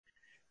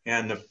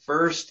And the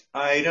first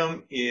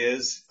item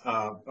is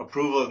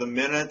approval of the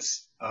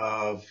minutes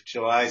of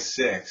July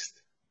 6th.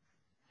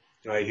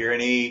 Do I hear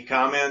any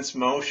comments,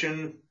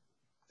 motion,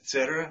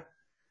 etc.?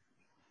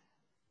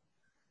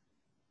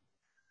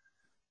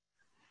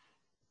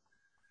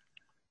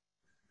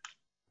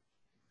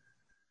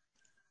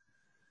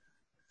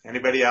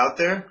 Anybody out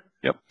there?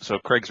 Yep. So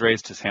Craig's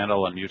raised his hand.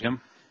 I'll unmute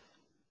him.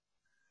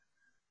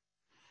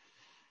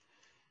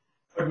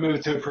 I would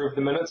move to approve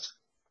the minutes.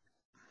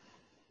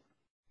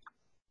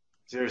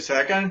 Is there a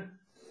second?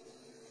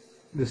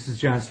 This is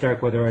John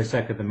Starkweather. I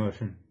second the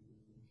motion.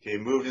 Okay,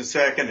 moved and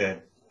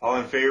seconded. All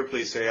in favor,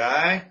 please say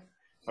aye.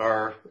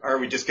 Or are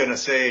we just going to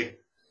say,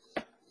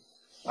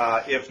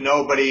 if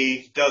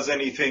nobody does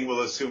anything,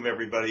 we'll assume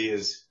everybody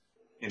is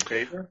in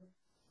favor?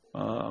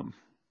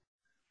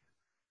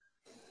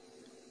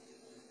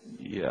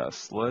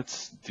 Yes,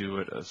 let's do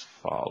it as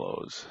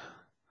follows.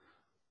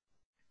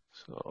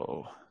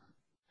 So,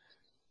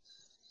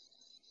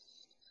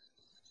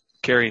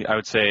 Carrie, I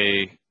would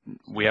say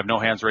we have no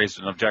hands raised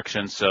in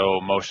objection, so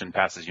motion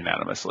passes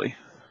unanimously.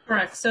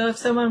 Correct. So if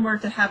someone were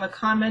to have a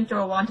comment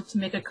or wanted to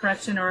make a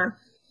correction or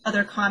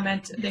other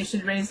comment, they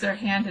should raise their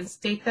hand and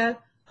state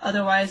that.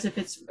 Otherwise, if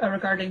it's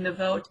regarding the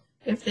vote,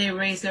 if they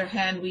raise their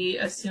hand, we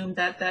assume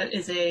that that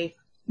is a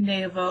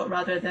nay vote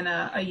rather than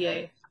a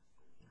yay.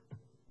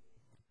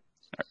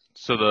 Right.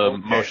 So the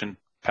motion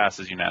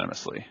passes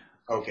unanimously.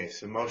 Okay,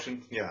 so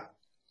motion, yeah,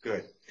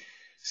 good.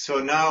 So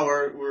now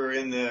we're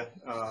in the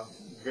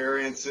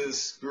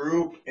variances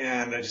group,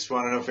 and I just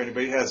want to know if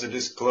anybody has a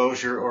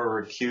disclosure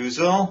or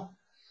recusal.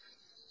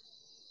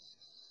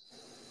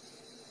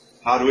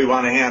 How do we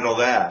want to handle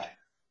that?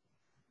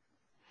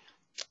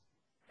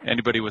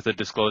 Anybody with a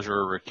disclosure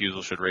or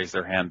recusal should raise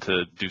their hand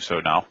to do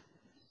so now.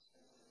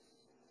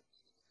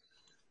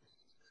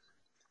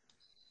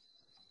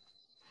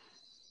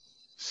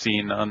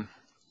 Seeing none.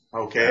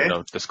 Okay.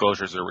 No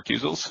disclosures or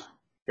recusals.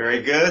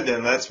 Very good.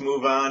 Then let's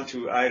move on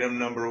to item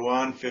number 1,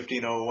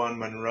 1501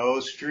 Monroe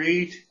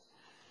Street.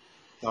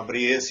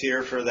 Somebody is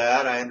here for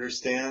that, I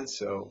understand.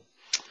 So,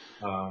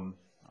 all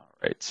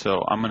right.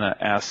 So I'm going to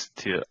ask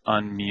to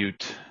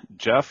unmute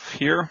Jeff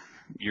here.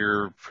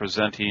 You're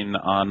presenting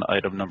on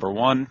item number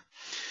 1.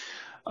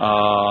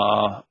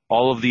 All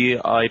of the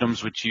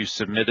items which you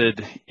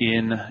submitted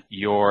in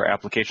your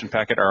application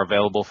packet are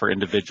available for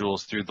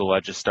individuals through the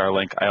Legistar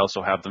link. I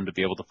also have them to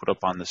be able to put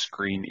up on the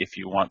screen if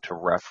you want to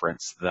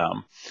reference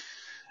them.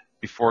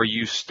 Before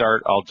you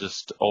start, I'll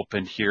just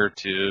open here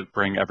to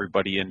bring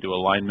everybody into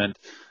alignment.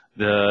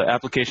 The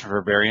application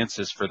for variance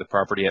is for the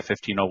property at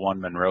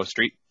 1501 Monroe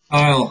Street.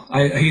 Kyle,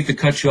 I hate to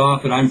cut you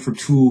off, but I'm for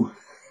 2.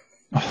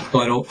 So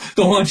I don't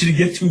want you to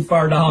get too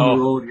far down the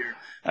road here.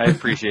 I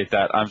appreciate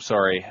that. I'm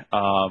sorry.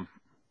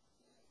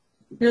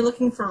 You're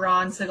looking for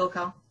Ron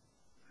Sigelko.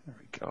 There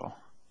we go.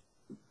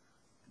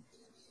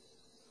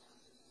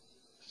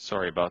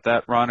 Sorry about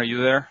that. Ron, are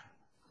you there?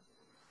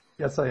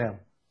 Yes, I am.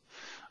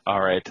 All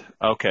right.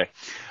 Okay.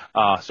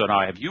 So now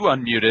I have you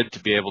unmuted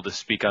to be able to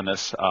speak on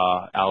this.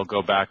 I'll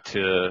go back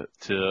to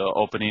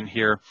opening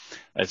here.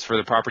 It's for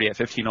the property at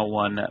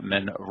 1501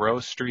 Monroe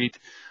Street.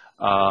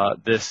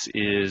 This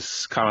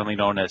is commonly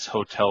known as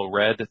Hotel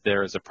Red.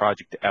 There is a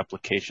project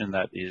application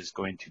that is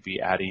going to be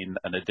adding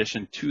an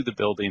addition to the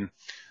building.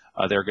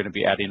 They're going to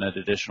be adding an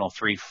additional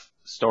 3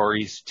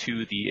 stories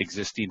to the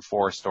existing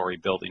 4-story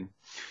building.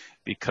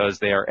 Because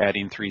they are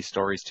adding 3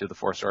 stories to the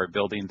 4-story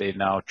building, they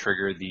now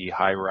trigger the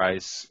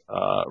high-rise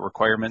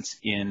requirements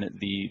in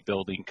the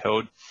building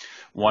code,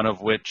 one of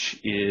which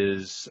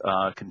is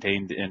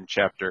contained in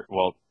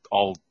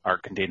all are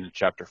contained in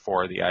Chapter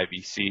 4 of the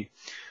IBC.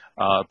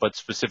 But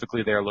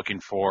specifically, they're looking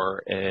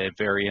for a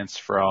variance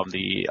from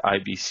the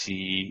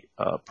IBC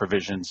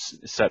provisions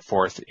set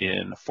forth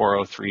in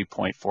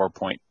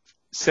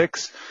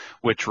 403.4.6,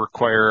 which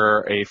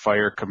require a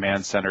fire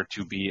command center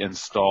to be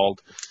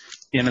installed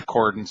in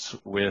accordance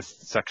with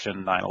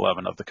Section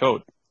 911 of the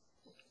code.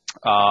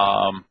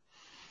 I'll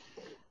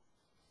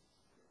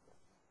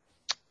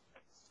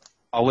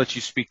let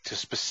you speak to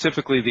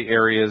specifically the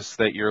areas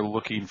that you're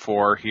looking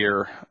for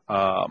here.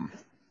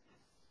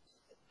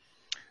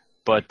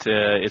 But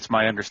it's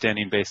my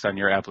understanding based on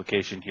your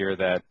application here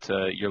that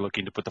you're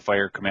looking to put the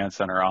fire command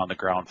center on the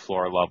ground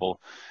floor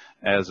level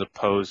as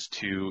opposed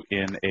to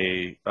in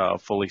a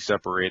fully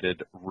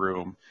separated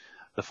room.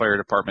 The fire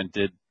department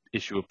did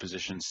issue a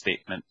position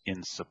statement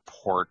in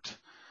support,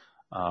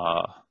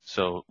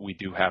 so we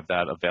do have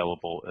that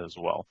available as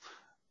well.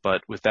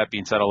 But with that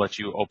being said, I'll let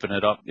you open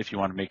it up if you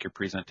want to make your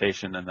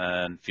presentation and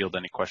then field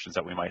any questions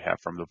that we might have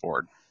from the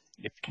board.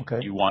 If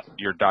you want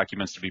your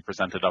documents to be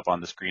presented up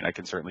on the screen, I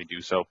can certainly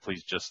do so.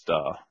 Please just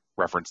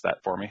reference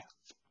that for me.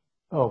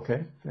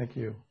 Okay, thank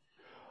you.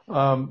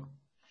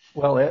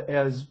 Well,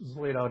 as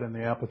laid out in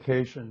the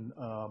application,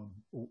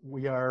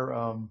 we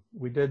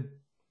did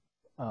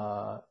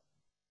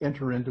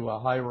enter into a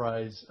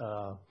high-rise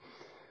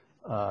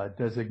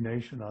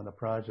designation on the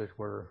project.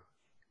 We're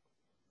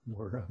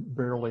a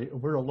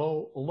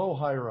low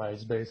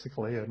high-rise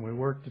basically, and we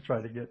worked to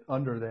try to get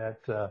under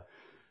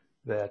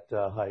that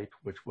height,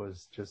 which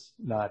was just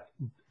not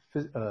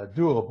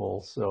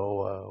doable.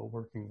 So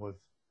working with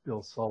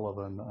Bill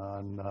Sullivan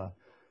on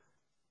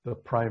the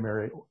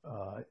primary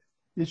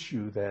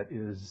issue that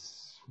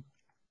is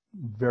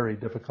very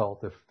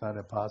difficult, if not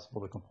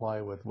impossible, to comply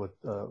with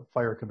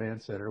Fire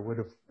Command Center would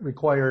have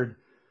required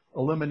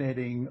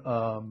eliminating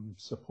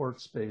support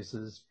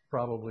spaces,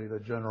 probably the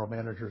general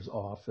manager's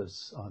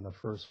office on the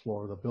first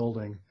floor of the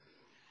building,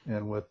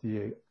 and with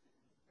the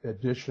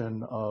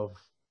addition of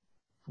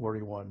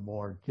 41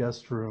 more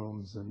guest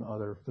rooms and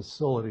other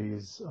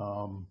facilities,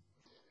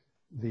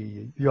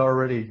 the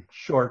already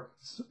short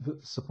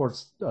support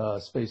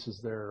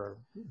spaces there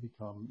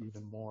become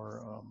even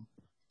more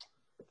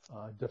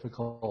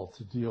difficult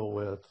to deal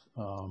with.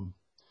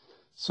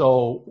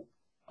 So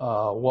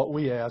what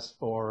we asked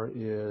for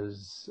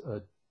is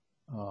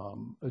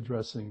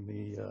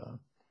addressing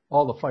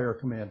all the fire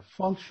command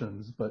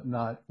functions, but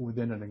not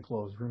within an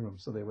enclosed room.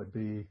 So they would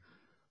be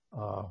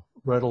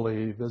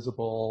readily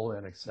visible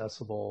and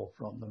accessible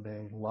from the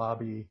main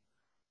lobby.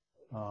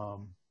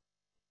 All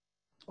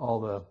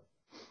the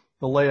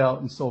layout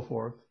and so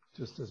forth,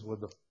 just as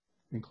with the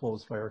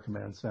enclosed fire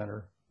command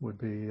center, would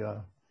be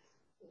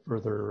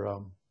further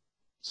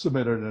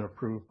submitted and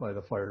approved by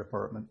the fire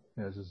department,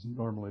 as is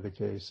normally the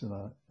case in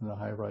a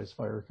high-rise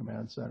fire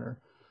command center.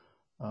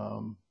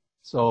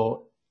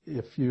 So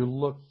if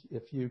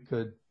you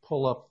could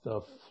pull up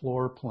the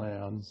floor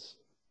plans,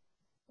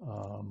 if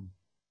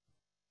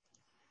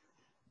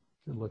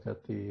you look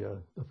at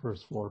the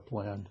first floor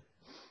plan.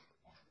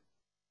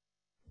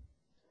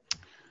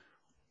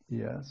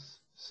 Yes.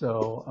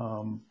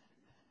 So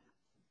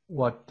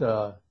what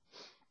down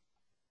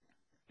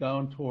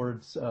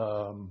towards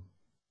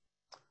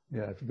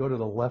if you go to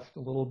the left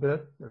a little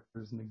bit,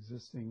 there's an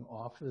existing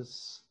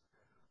office.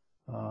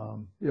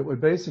 It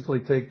would basically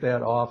take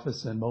that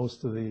office and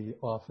most of the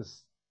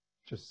office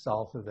just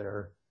south of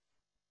there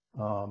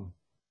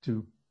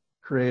to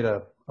create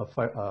a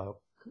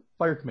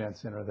fire command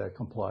center that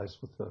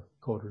complies with the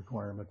code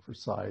requirement for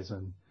size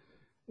and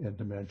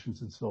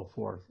dimensions and so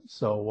forth.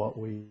 So what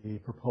we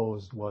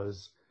proposed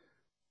was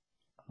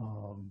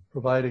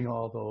providing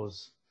all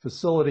those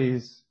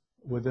facilities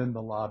within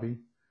the lobby,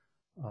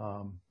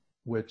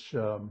 which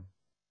the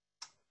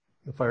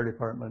fire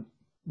department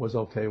was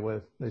okay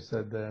with. They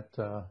said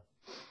that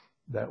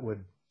that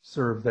would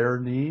serve their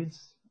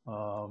needs.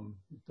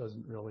 It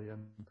doesn't really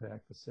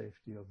impact the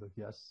safety of the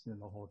guests in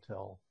the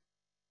hotel,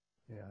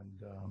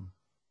 and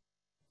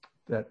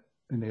that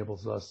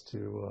enables us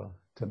to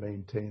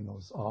maintain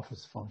those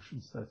office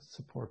functions that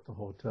support the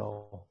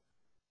hotel.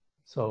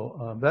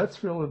 So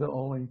that's really the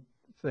only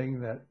thing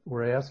that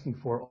we're asking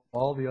for.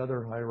 All the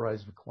other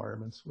high-rise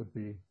requirements would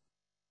be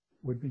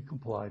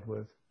complied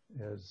with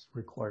as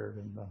required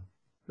in the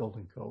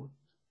building code.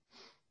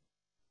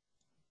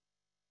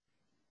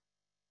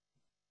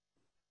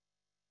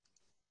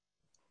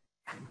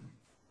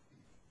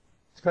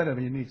 It's kind of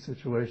a unique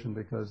situation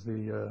because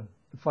the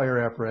fire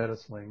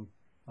apparatus wing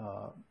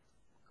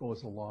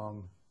goes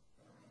along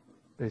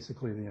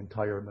basically the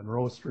entire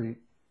Monroe Street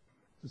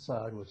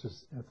facade, which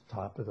is at the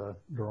top of the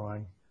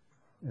drawing,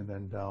 and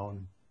then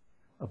down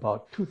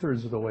about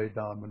 2/3 of the way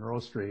down Monroe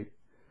Street.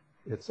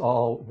 It's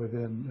all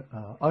within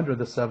under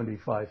the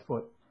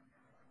 75-foot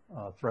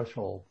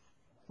threshold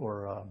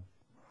for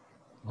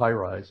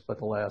high-rise, but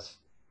the last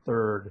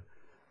third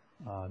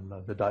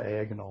on the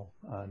diagonal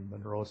on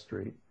Monroe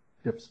Street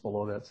dips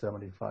below that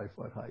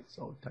 75-foot height.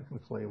 So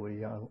technically,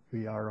 we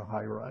are a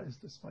high-rise,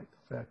 despite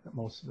the fact that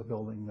most of the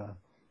building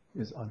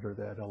is under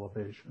that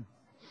elevation.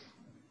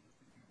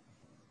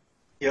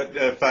 Yeah,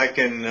 if I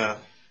can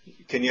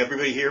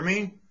everybody hear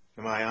me?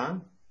 Am I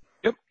on?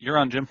 Yep, you're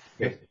on, Jim.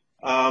 Okay.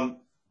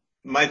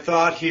 My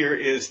thought here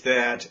is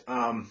that,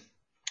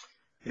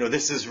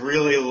 this is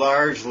really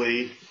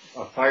largely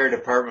a fire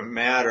department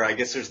matter. I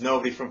guess there's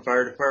nobody from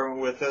fire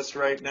department with us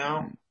right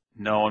now.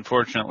 No,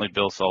 unfortunately,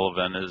 Bill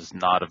Sullivan is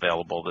not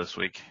available this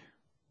week.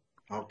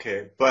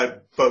 Okay,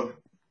 but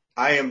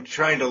I am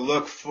trying to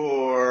look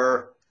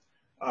for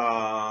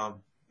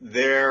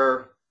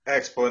their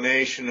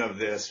explanation of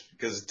this,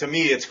 because to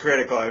me it's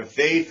critical. If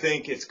they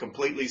think it's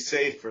completely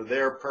safe for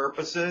their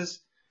purposes,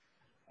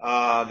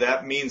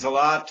 that means a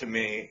lot to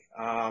me,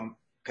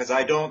 because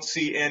I don't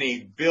see any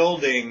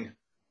building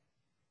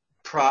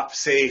prop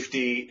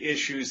safety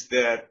issues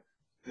that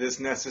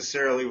this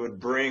necessarily would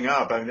bring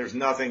up. I mean, there's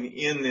nothing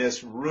in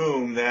this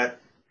room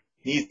that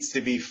needs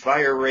to be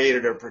fire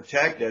rated or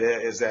protected.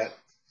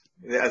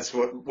 That's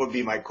what would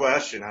be my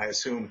question. I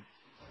assume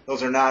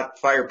those are not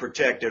fire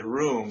protected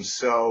rooms,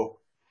 so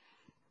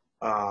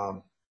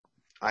I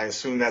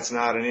assume that's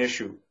not an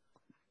issue.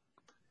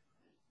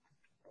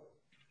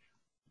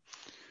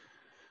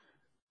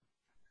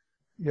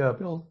 Yeah,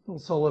 Bill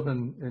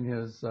Sullivan in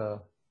his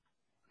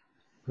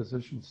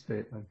position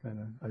statement kind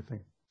of, I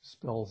think,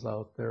 spells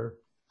out their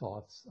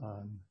thoughts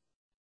on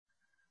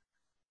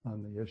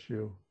the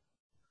issue,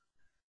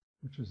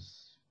 which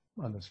is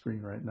on the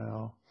screen right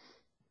now.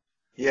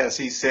 Yes,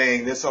 he's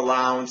saying this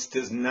allowance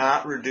does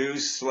not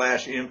reduce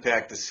 /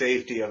 impact the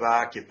safety of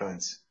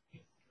occupants.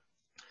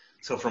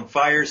 So from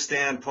fire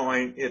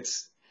standpoint,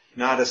 it's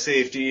not a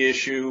safety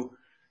issue.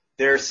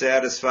 They're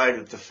satisfied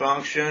with the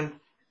function.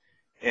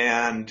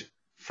 And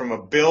from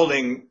a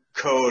building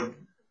code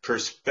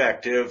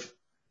perspective,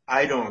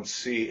 I don't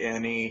see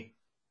any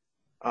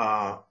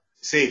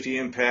safety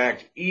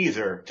impact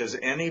either. Does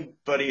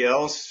anybody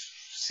else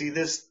see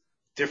this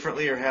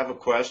differently or have a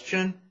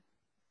question?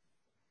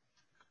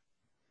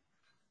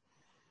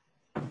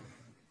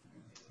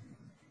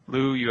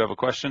 Lou, you have a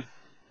question?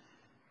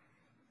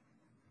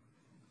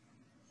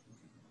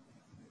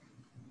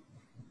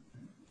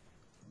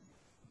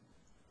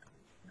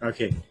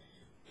 Okay.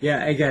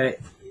 Yeah, I got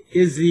it.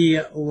 Is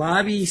the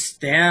lobby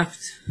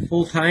staffed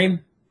full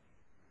time?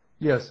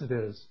 Yes, it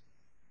is.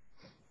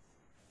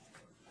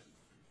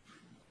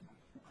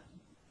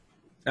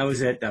 That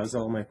was it. That was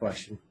all my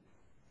question.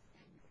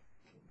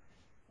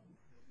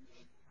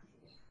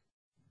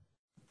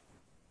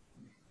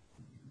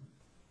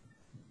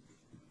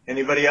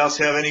 Anybody else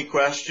have any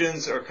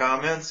questions or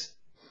comments?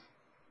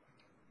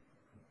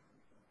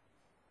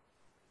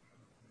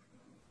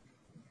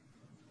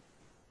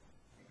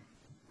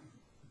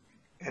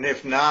 And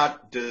if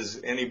not,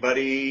 does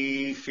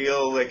anybody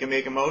feel they can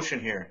make a motion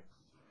here?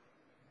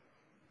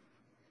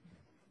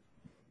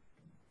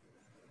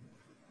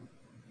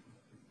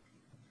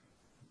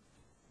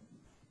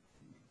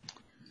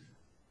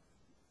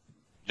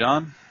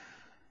 John?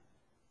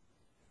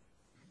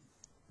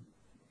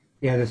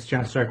 Yeah, this is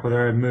John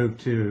Starkweather. I move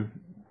to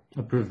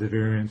approve the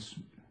variance.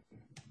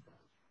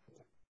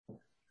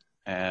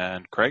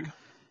 And Craig?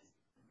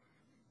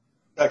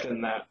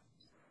 Second that.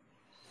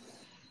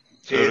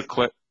 So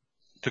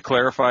to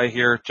clarify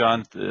here,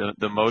 John,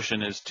 the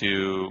motion is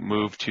to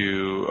move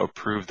to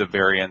approve the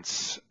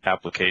variance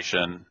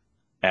application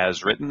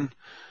as written,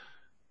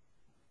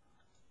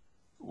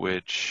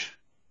 which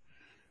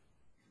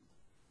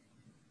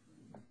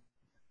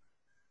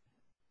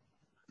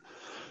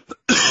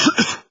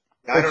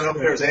I don't know if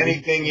there's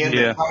anything in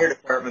Yeah. the fire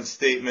department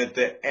statement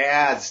that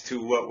adds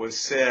to what was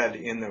said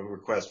in the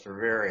request for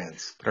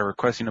variance. are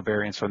requesting a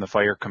variance from the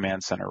Fire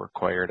Command Center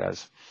required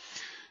as.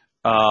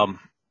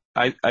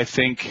 I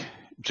think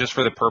just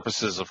for the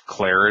purposes of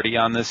clarity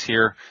on this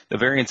here, the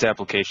variance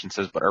application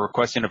says, but are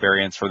requesting a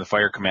variance for the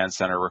Fire Command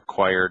Center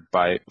required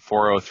by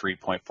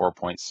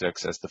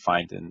 403.4.6 as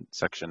defined in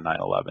section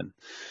 911.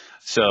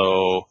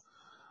 So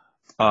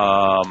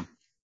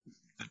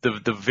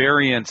the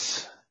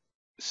variance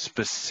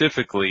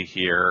specifically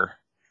here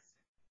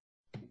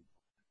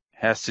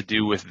has to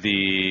do with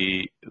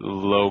the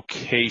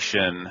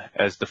location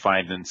as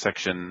defined in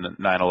section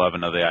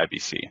 911 of the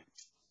IBC.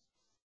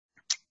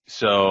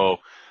 So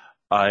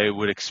I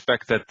would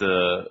expect that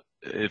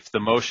if the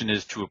motion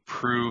is to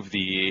approve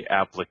the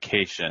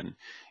application,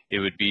 it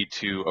would be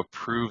to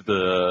approve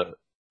the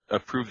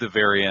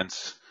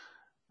variance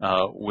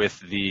with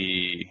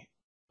the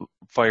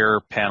fire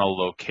panel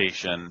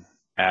location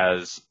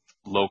as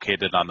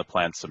located on the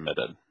plan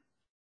submitted.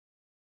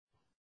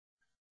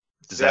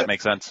 Does that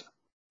make sense?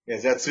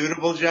 Is that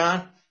suitable,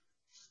 John?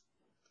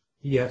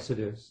 Yes, it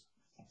is.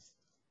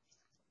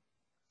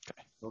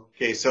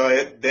 Okay,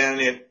 so then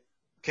it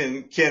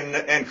can,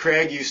 and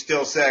Craig, you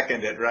still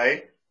second it,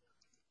 right?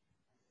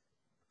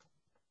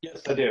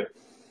 Yes, I do.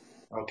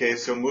 Okay,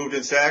 so moved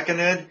and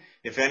seconded.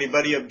 If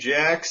anybody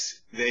objects,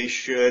 they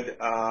should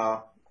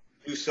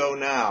do so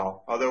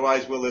now.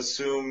 Otherwise, we'll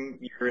assume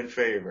you're in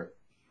favor.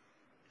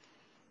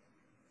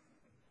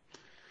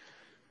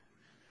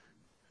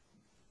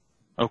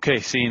 Okay,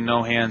 seeing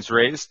no hands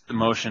raised, the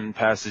motion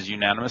passes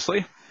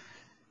unanimously.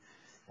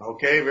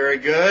 Okay, very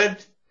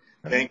good.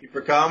 Thank you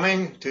for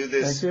coming to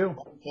this Thank you.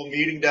 wonderful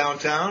meeting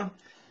downtown.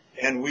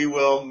 And we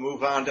will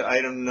move on to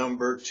item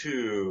number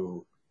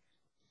 2.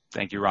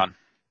 Thank you, Ron.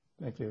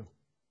 Thank you.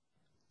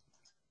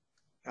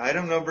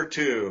 Item number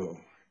 2.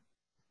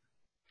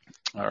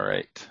 All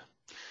right.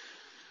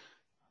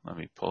 Let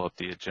me pull up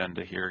the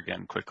agenda here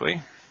again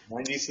quickly.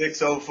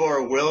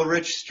 9604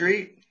 Willrich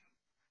Street.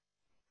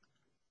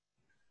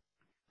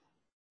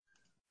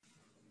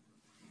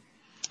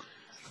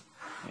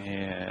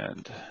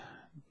 And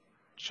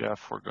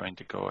Jeff, we're going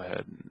to go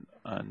ahead and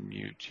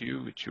unmute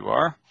you, which you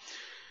are.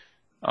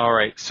 All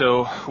right,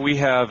 so we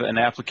have an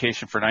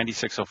application for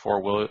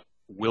 9604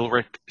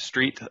 Willrich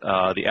Street.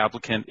 The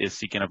applicant is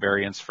seeking a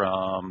variance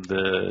from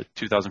the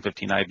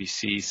 2015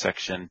 IBC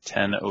section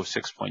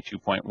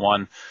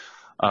 1006.2.1,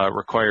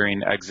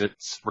 requiring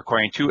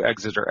 2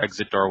 exit or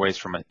exit doorways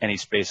from any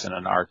space in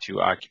an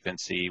R2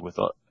 occupancy with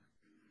a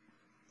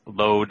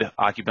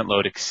occupant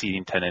load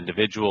exceeding 10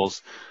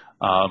 individuals.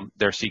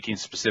 They're seeking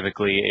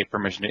specifically a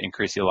permission to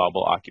increase the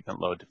allowable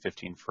occupant load to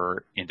 15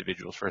 for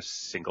individuals for a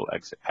single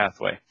exit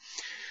pathway.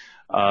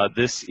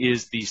 This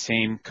is the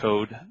same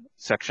code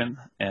section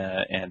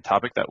and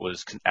topic that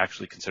was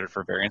actually considered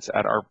for variance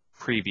at our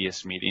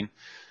previous meeting.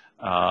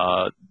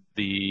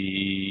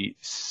 The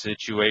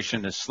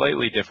situation is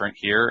slightly different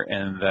here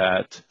in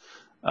that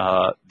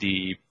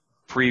the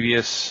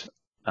previous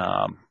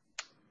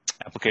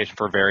application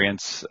for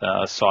variance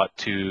sought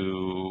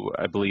to,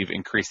 I believe,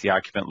 increase the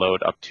occupant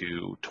load up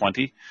to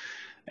 20.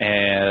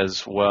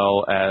 as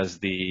well as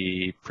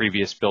the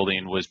previous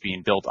building was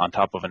being built on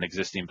top of an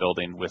existing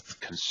building with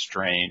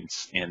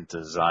constraints in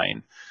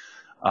design.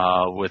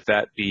 With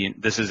that being,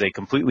 this is a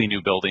completely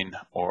new building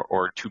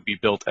or to be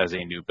built as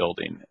a new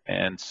building.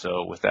 And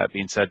so with that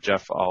being said,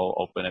 Jeff, I'll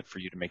open it for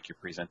you to make your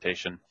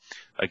presentation.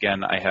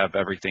 Again, I have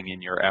everything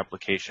in your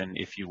application.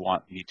 If you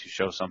want me to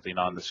show something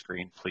on the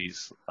screen,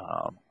 please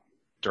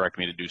direct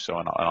me to do so,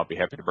 and I'll be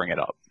happy to bring it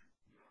up.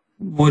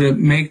 Would it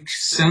make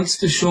sense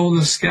to show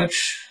the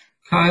sketch,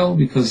 Kyle?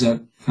 Because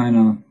that kind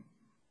of...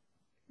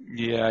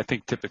 Yeah, I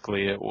think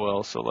typically it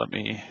will. So let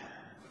me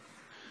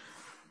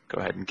go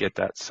ahead and get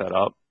that set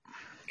up.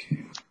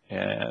 Okay.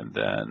 And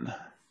then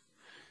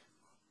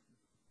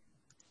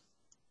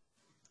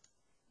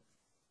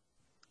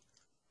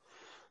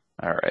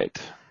all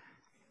right.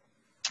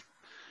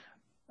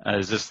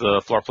 Is this the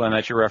floor plan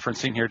that you're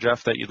referencing here,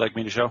 Jeff, that you'd like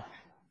me to show?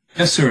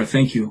 Yes, sir.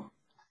 Thank you.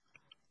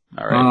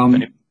 All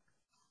right.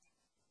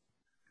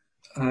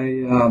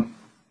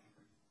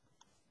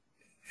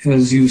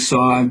 As you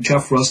saw, I'm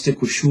Jeff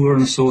Rustick with Schuler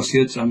and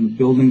Associates. I'm the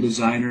building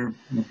designer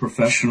and the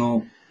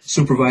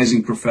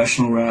supervising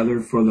professional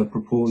for the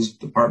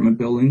proposed apartment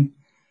building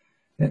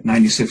at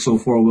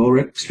 9604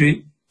 Wilrick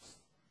Street.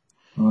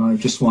 I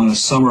just want to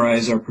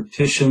summarize our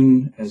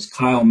petition. As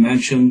Kyle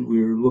mentioned,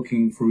 we're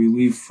looking for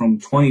relief from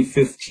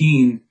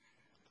 2015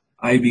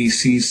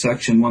 IBC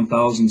section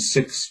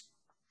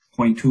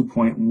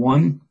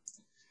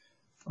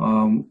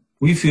 1006.2.1.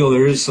 We feel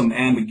there is some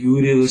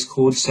ambiguity to this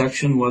code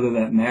section, whether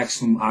that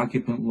maximum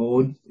occupant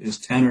load is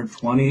 10 or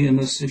 20 in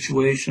this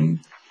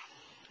situation.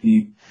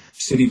 The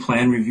city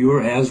plan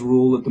reviewer has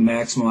ruled that the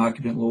maximum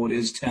occupant load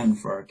is 10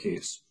 for our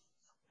case.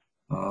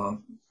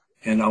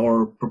 And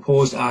our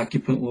proposed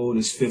occupant load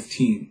is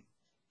 15.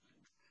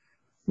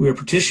 We are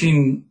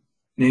petitioning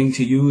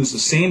to use the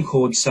same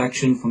code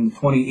section from the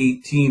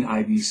 2018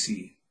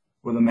 IBC,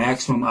 where the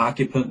maximum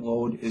occupant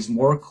load is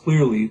more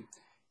clearly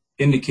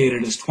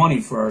indicated as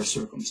 20 for our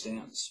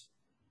circumstance.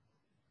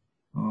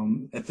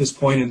 At this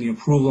point in the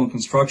approval and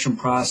construction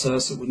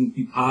process, it wouldn't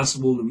be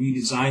possible to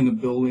redesign the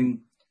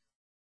building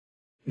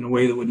in a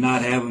way that would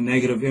not have a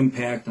negative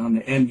impact on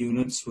the end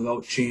units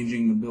without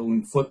changing the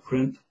building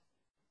footprint.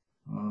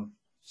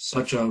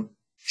 Such a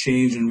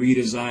change and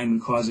redesign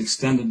would cause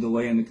extended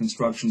delay in the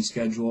construction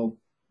schedule,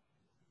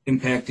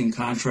 impacting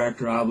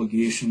contractor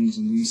obligations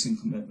and leasing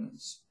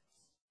commitments.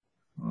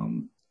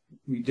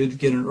 We did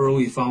get an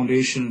early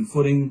foundation and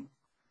footing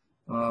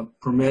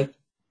permit.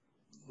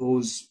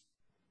 Those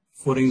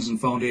footings and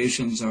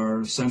foundations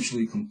are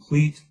essentially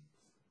complete.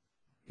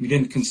 We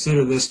didn't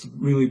consider this to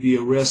really be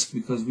a risk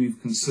because we've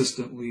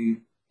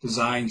consistently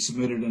designed,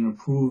 submitted, and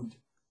approved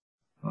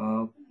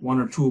 1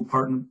 or 2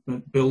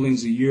 apartment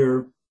buildings a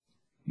year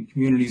in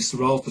communities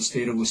throughout the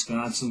state of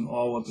Wisconsin,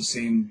 all with the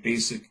same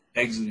basic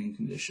exiting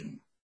condition.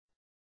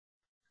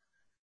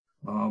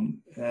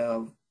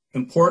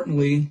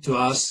 Importantly to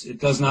us, it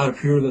does not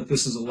appear that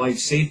this is a life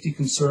safety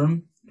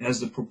concern, as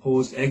the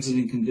proposed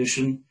exiting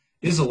condition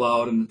is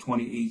allowed in the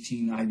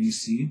 2018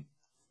 IBC.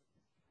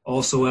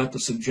 Also, at the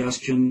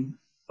suggestion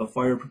of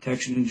Fire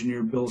Protection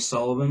Engineer Bill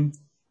Sullivan,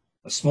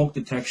 a smoke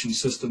detection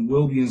system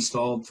will be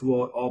installed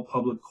throughout all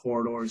public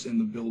corridors in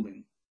the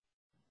building.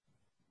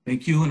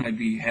 Thank you, and I'd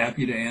be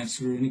happy to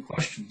answer any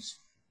questions.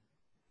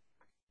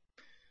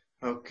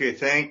 Okay,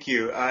 thank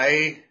you.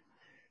 I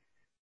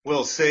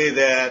will say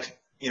that,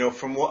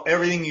 from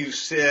everything you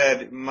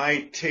said,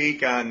 my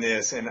take on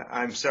this, and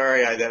I'm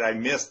sorry that I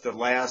missed the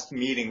last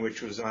meeting,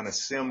 which was on a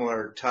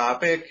similar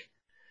topic,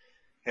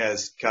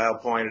 as Kyle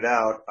pointed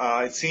out.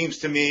 It seems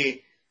to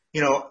me,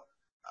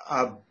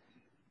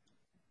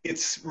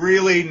 it's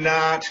really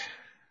not,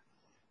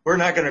 we're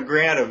not going to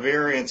grant a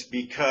variance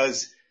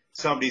because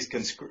somebody's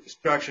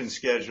construction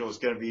schedule is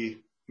going to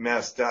be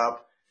messed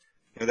up.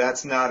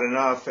 That's not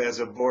enough as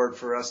a board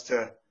for us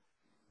to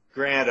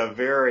grant a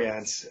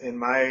variance, in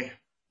my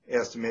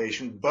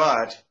estimation.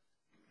 But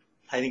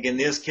I think in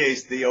this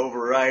case, the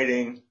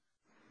overriding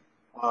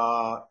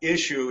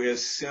issue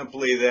is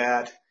simply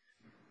that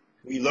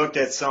we looked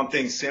at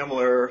something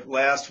similar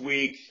last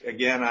week.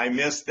 Again, I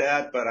missed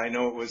that, but I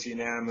know it was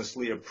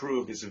unanimously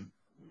approved. It's a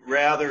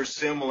rather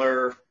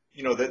similar,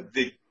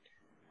 the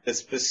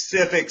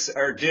specifics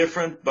are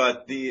different,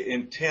 but the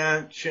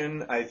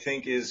intention, I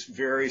think, is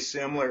very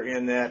similar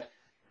in that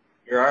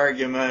your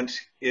argument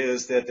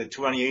is that the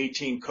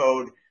 2018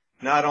 code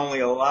not only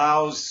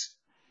allows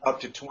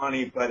up to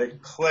 20, but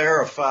it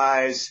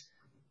clarifies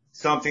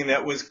something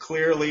that was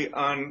clearly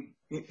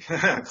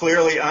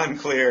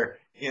unclear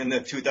in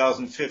the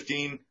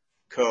 2015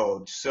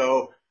 code.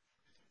 So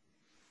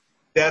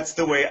that's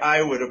the way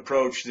I would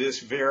approach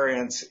this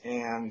variance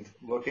and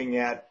looking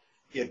at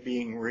it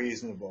being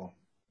reasonable.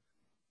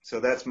 So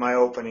that's my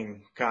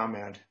opening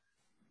comment.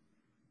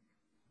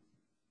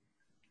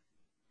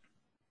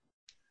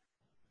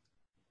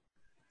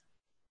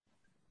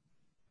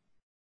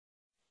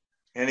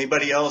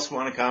 Anybody else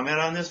want to comment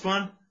on this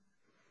one?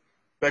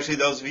 Especially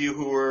those of you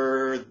who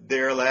were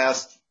there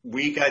last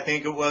week, I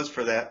think it was,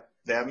 for that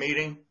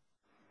meeting.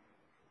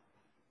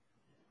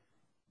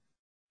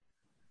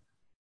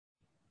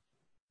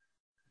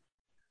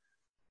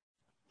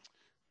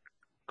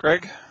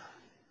 Craig?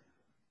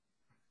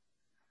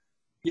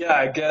 Yeah,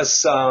 I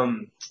guess,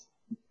 and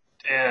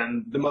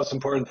the most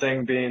important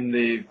thing being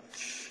the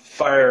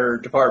fire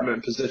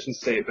department position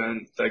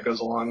statement that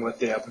goes along with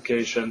the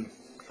application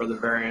for the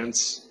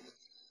variance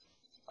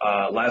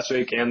last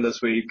week and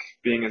this week,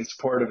 being in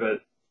support of it.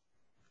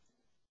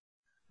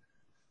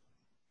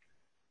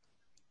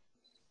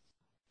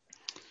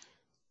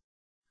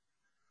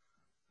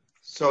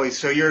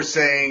 So you're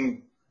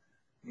saying,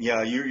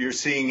 yeah, you're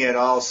seeing it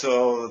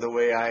also the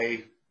way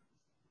I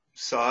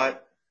saw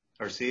it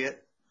or see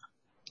it?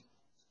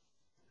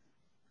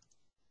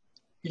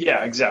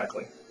 Yeah,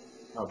 exactly.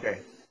 Okay.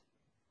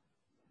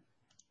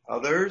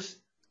 Others?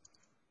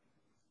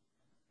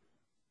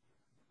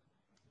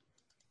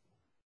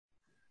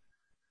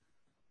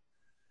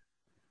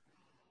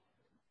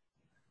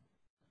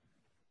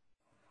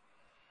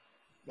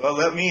 Well,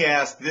 let me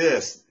ask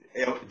this.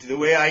 The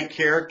way I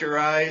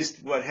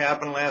characterized what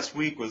happened last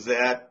week, was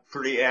that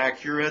pretty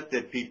accurate,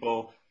 that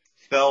people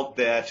felt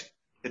that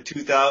the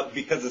 2000,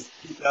 because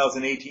the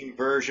 2018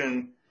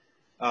 version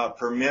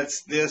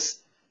permits this,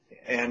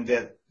 and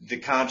that the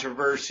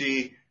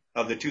controversy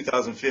of the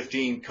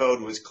 2015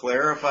 code was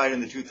clarified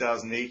in the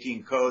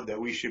 2018 code, that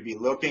we should be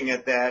looking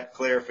at that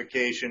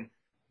clarification?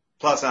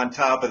 Plus, on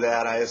top of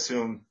that, I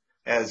assume,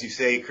 as you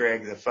say,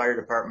 Craig, the fire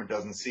department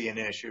doesn't see an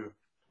issue.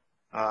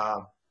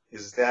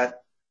 Is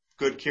that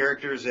good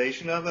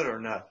characterization of it or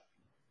not?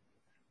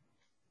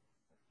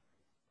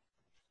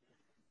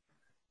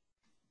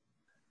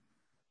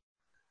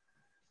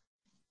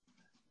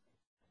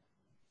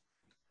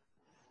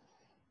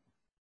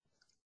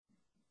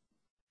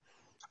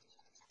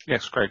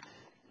 Yes, Craig.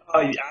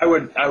 I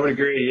would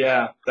agree.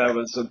 Yeah, that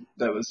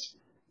was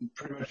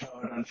pretty much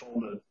how it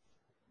unfolded.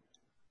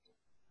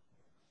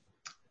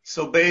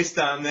 So based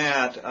on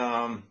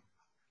that,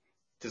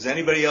 does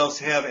anybody else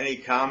have any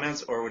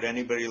comments, or would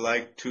anybody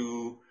like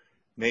to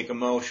make a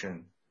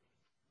motion?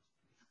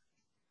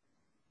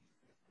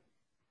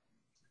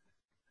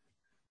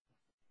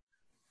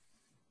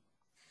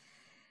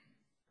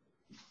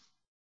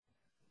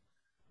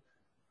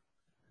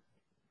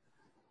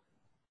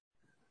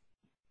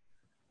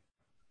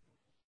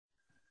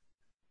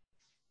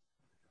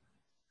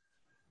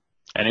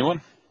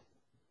 Anyone?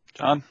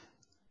 John?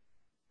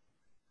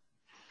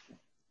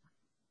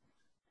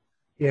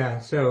 Yeah,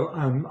 so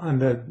on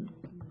the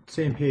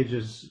same page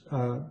as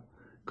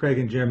Craig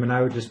and Jim, and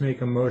I would just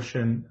make a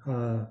motion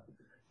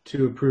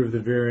to approve the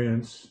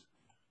variance,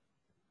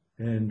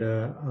 and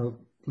I'll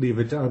leave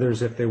it to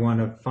others if they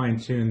want to fine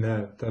tune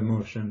the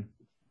motion.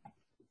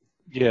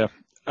 Yeah.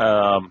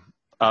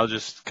 I'll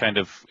just kind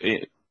of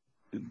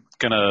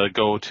gonna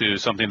go to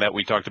something that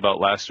we talked about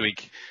last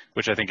week,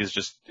 which I think is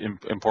just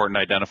important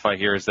to identify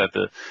here, is that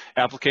the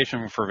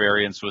application for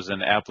variance was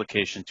an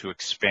application to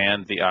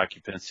expand the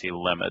occupancy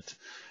limit,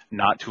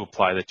 not to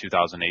apply the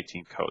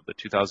 2018 code. The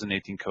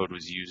 2018 code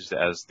was used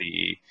as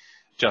the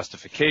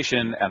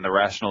justification and the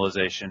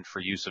rationalization for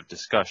use of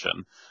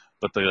discussion,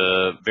 but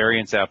the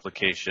variance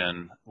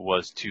application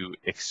was to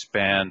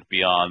expand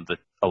beyond the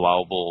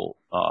allowable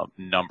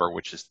number,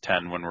 which is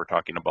 10 when we're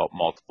talking about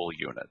multiple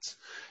units.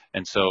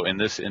 And so in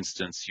this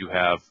instance, you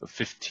have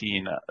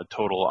 15, a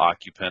total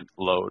occupant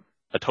load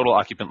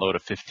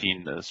of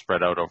 15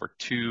 spread out over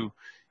 2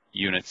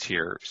 units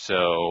here.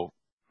 So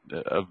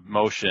a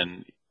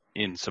motion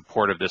in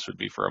support of this would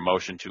be for a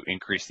motion to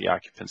increase the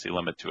occupancy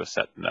limit to a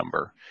set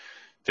number,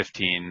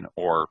 15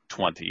 or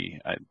 20.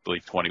 I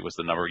believe 20 was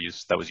the number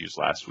that was used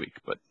last week.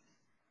 But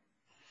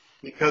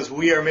Because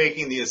we are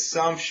making the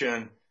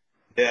assumption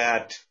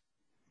that,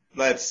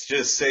 let's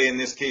just say in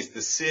this case,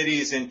 the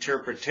city's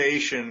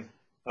interpretation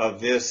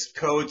of this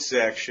code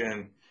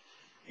section,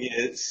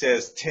 it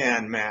says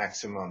 10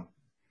 maximum.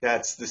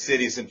 That's the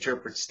city's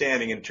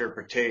standing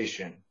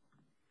interpretation.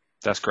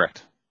 that's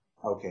correct.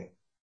 Okay.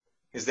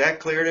 Is that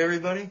clear to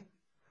everybody?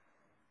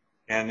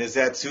 And is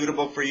that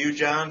suitable for you,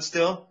 John,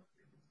 still?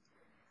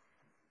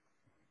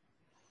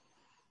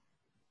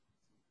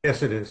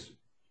 Yes, it is.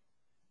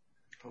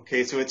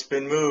 Okay, so it's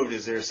been moved.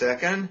 Is there a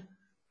second?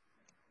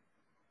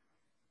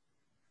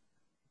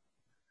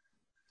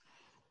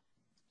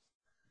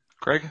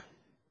 Craig?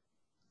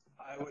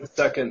 I would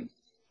second.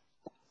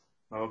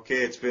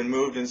 Okay, it's been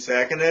moved and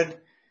seconded.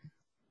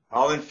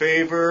 All in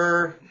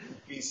favor,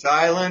 be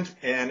silent,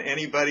 and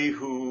anybody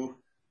who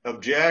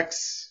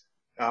objects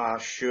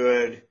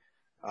should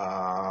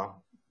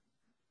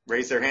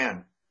raise their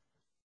hand.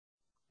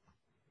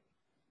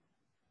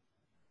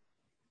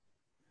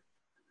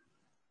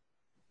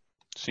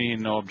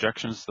 Seeing no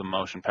objections, the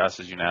motion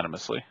passes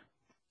unanimously.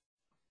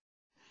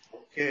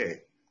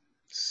 Okay,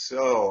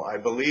 so I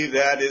believe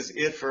that is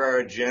it for our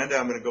agenda.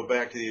 I'm going to go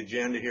back to the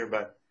agenda here,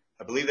 but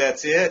I believe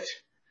that's it.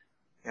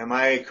 Am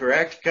I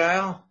correct,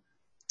 Kyle?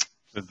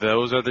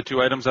 Those are the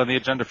 2 items on the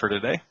agenda for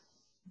today.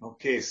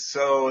 Okay,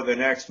 so the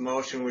next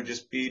motion would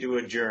just be to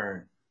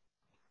adjourn.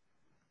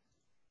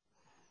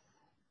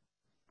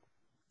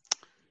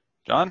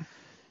 John?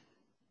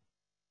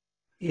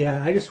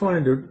 Yeah, I just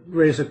wanted to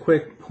raise a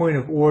quick point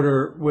of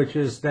order, which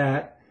is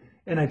that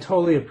and I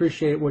totally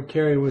appreciate what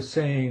Carrie was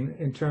saying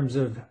in terms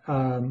of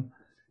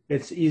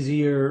it's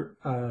easier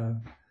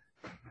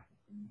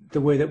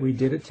the way that we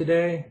did it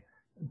today.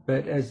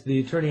 But as the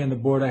attorney on the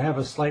board, I have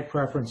a slight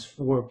preference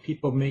for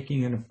people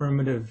making an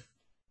affirmative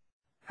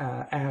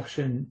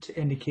action to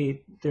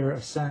indicate their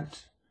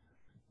assent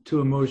to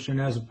a motion,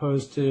 as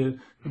opposed to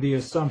the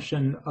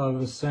assumption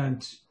of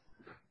assent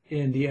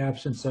in the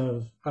absence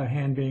of a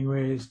hand being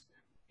raised.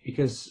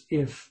 Because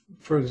if,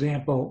 for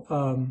example,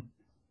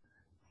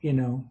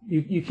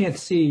 you can't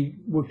see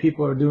what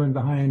people are doing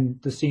behind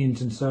the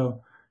scenes, and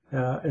so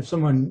if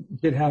someone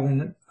did have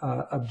an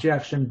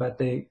objection, but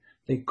they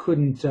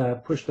couldn't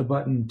push the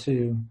button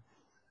to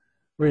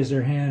raise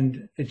their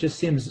hand, it just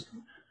seems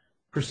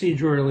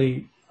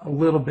procedurally a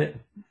little bit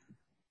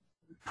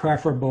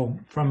preferable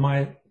from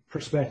my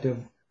perspective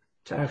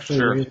to actually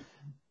Sure. raise.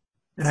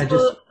 And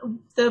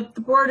The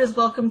board is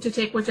welcome to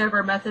take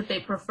whichever method they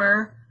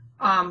prefer.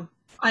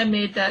 I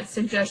made that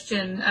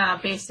suggestion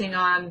basing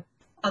on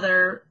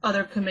other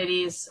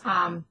committees,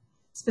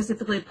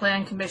 specifically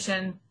Plan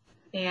Commission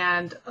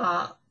and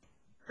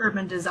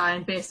Urban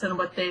Design, based on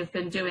what they've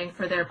been doing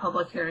for their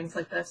public hearings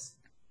like this.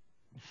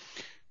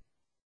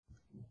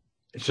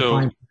 So,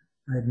 I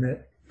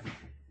admit.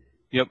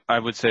 yep, I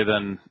would say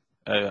then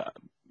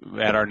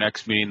at our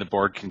next meeting, the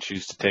board can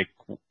choose to take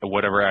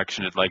whatever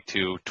action it'd like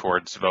to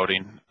towards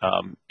voting.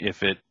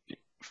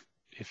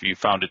 If you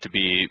found it to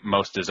be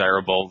most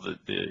desirable,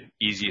 the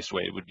easiest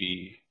way would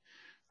be,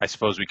 I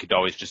suppose we could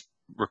always just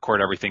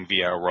record everything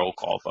via a roll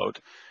call vote,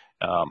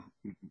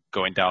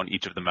 going down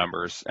each of the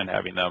members and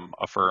having them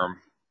affirm,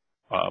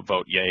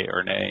 vote yay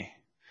or nay.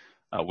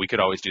 We could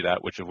always do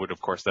that, which would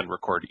of course then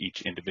record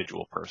each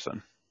individual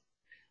person.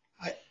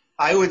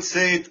 I would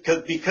say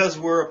because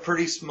we're a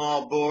pretty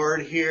small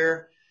board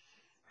here,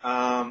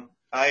 I'm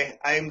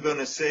going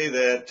to say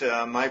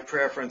that my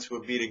preference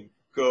would be to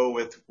go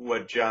with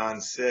what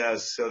John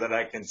says, so that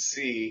I can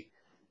see,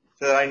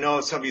 so that I know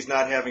if somebody's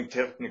not having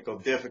technical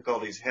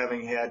difficulties.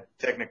 Having had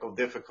technical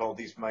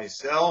difficulties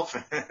myself,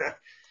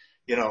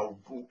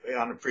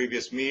 on a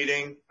previous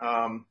meeting,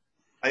 I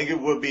think it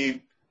would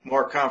be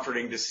more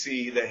comforting to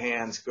see the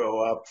hands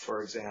go up,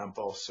 for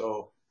example.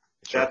 So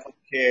if that's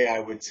okay, I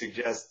would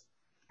suggest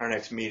our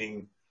next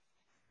meeting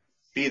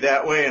be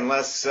that way,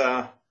 unless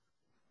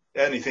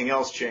anything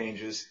else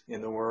changes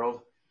in the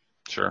world.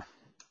 Sure.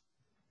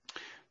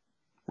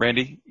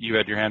 Randy, you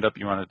had your hand up.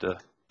 You wanted to.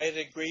 I'd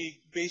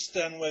agree based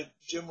on what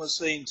Jim was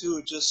saying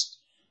too.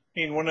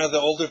 One of the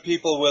older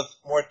people with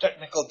more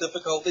technical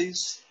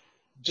difficulties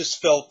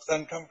just felt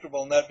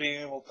uncomfortable not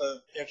being able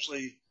to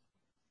actually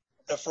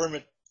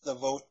affirm the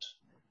vote.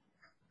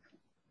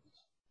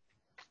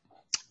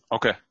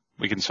 Okay,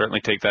 we can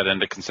certainly take that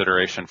into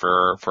consideration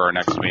for our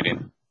next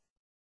meeting.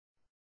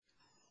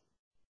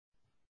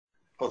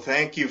 Well,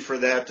 thank you for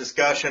that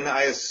discussion.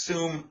 I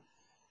assume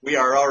we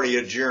are already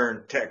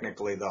adjourned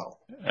technically, though.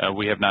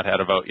 We have not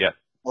had a vote yet.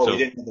 Oh, so, we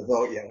didn't have the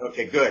vote yet.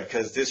 Okay, good,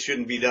 because this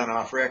shouldn't be done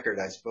off record,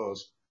 I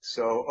suppose.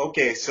 So,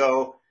 okay,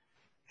 so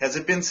has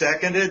it been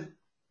seconded?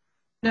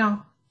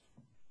 No.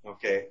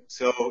 Okay,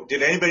 so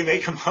did anybody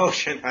make a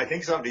motion? I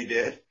think somebody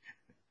did.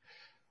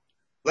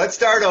 Let's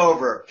start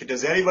over.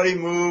 Does anybody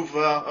move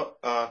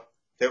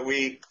that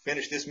we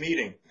finish this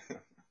meeting?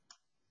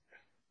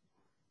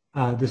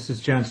 This is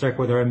John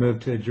Starkweather. I move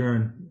to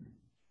adjourn.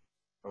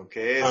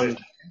 Okay.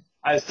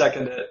 I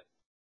second it.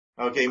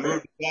 Okay,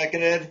 moved and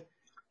seconded.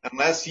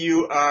 Unless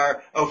you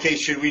are, okay,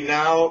 should we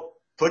now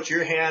put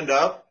your hand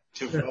up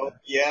to vote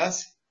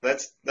yes?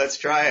 Let's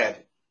try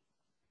it.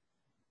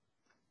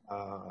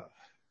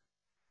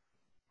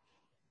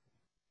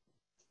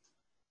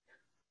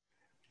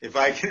 If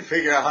I can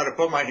figure out how to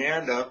put my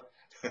hand up.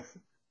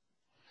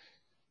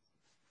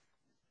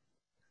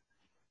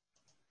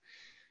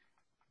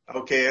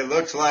 Okay, it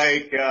looks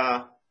like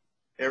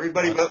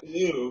everybody but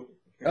you.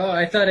 Oh,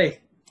 I thought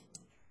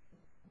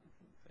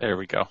there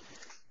we go.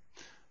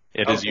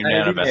 It is I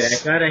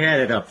unanimous. thought I had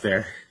it up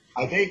there.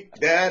 I think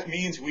that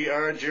means we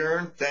are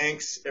adjourned.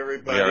 Thanks,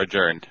 everybody. We are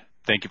adjourned.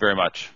 Thank you very much.